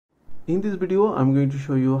In this video, I'm going to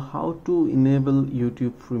show you how to enable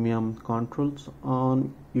YouTube Premium controls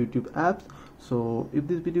on YouTube apps. So if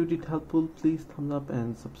this video did helpful, please thumbs up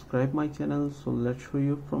and subscribe my channel. So let's show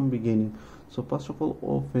you from beginning. So first of all,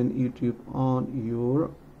 open YouTube on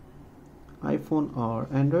your iPhone or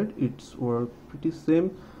Android. It's work pretty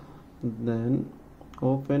same. Then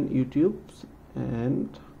open YouTube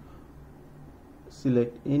and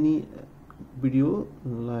select any video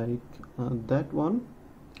like that one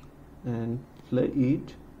and play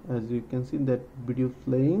it. As you can see that video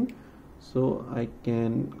playing, so I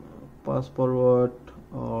can pass forward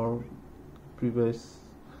or previous,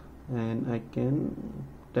 and I can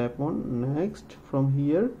tap on next from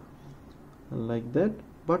here like that.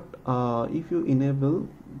 But if you enable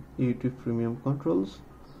YouTube Premium controls,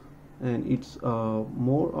 and it's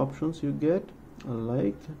more options you get,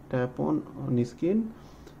 like tap on skin,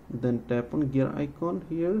 then tap on gear icon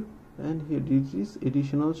here, and here it is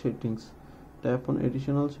additional settings. Tap on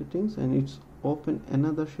additional settings and it's open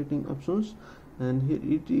another setting options, and here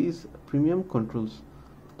it is premium controls.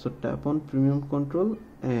 So tap on premium control,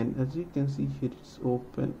 and as you can see here it's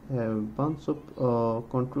open a bunch of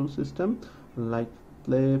control system like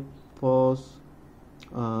play, pause,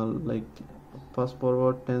 like fast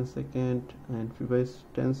forward 10 second and previous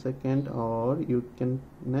 10 second, or you can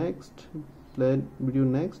next play video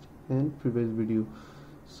next and previous video.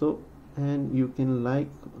 So and you can like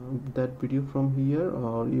that video from here,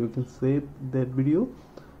 or you can save that video,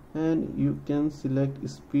 and you can select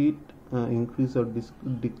speed increase or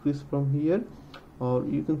decrease from here, or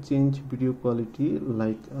you can change video quality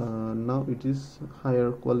like now it is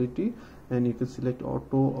higher quality, and you can select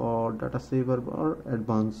auto or data saver or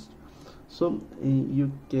advanced. So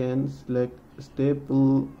you can select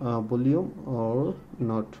stable volume or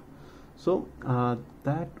not. So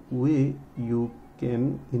that way you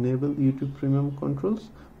can enable YouTube Premium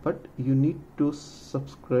controls, but you need to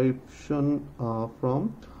subscription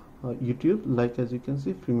from YouTube. Like as you can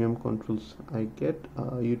see premium controls, I get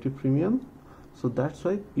YouTube Premium, so that's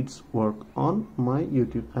why it's work on my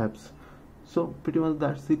YouTube apps. So pretty much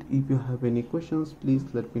that's it. If you have any questions, please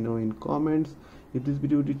let me know in comments. If this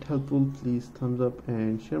video did helpful, please thumbs up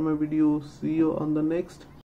and share my video. See you on the next